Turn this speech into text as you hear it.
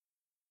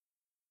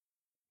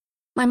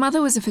My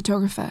mother was a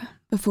photographer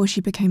before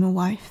she became a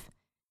wife.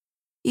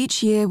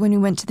 Each year when we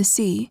went to the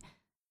sea,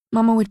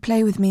 Mama would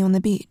play with me on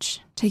the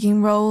beach,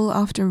 taking roll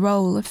after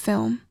roll of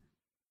film.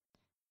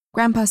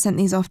 Grandpa sent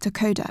these off to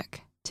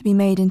Kodak to be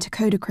made into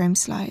Kodachrome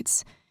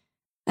slides,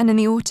 and in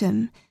the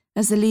autumn,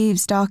 as the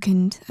leaves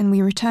darkened and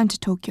we returned to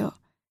Tokyo,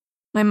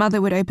 my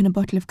mother would open a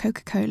bottle of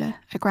Coca-Cola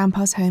at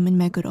Grandpa's home in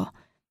Meguro,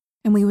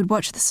 and we would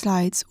watch the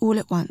slides all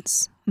at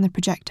once on the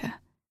projector.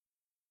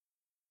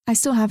 I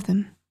still have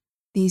them,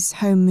 these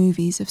home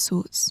movies of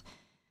sorts.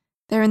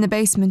 They're in the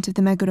basement of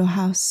the Meguro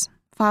house,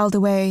 filed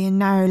away in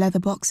narrow leather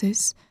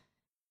boxes.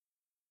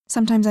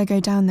 Sometimes I go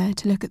down there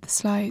to look at the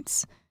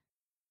slides.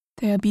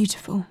 They are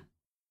beautiful,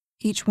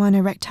 each one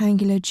a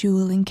rectangular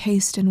jewel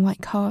encased in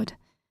white card.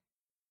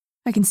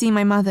 I can see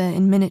my mother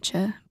in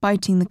miniature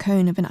biting the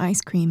cone of an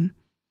ice cream,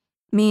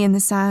 me in the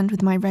sand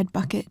with my red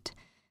bucket,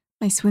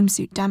 my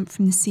swimsuit damp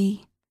from the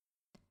sea.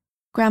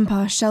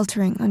 Grandpa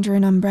sheltering under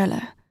an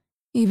umbrella,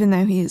 even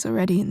though he is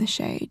already in the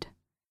shade.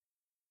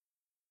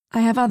 I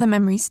have other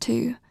memories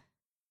too,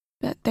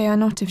 but they are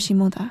not of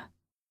Shimoda.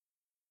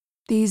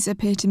 These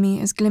appear to me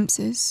as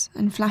glimpses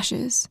and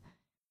flashes.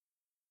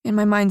 In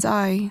my mind's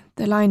eye,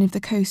 the line of the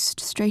coast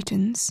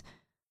straightens,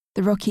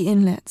 the rocky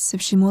inlets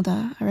of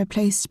Shimoda are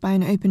replaced by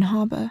an open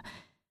harbour,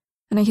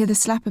 and I hear the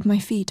slap of my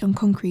feet on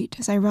concrete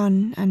as I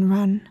run and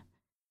run.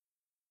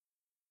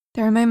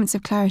 There are moments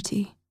of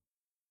clarity,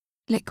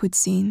 liquid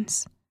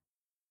scenes.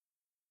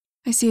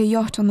 I see a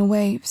yacht on the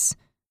waves,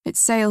 its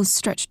sails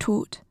stretched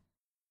taut.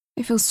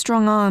 I feel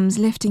strong arms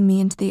lifting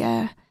me into the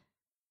air.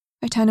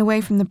 I turn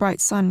away from the bright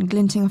sun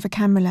glinting off a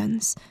camera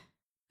lens.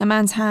 A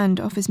man's hand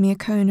offers me a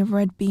cone of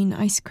red bean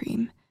ice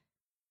cream.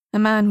 A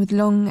man with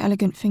long,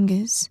 elegant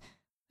fingers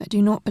that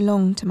do not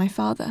belong to my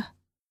father.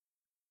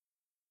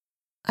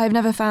 I have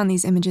never found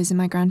these images in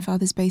my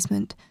grandfather's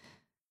basement,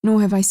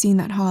 nor have I seen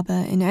that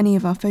harbour in any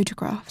of our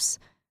photographs.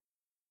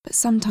 But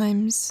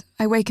sometimes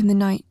I wake in the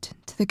night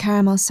to the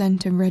caramel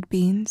scent of red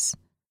beans.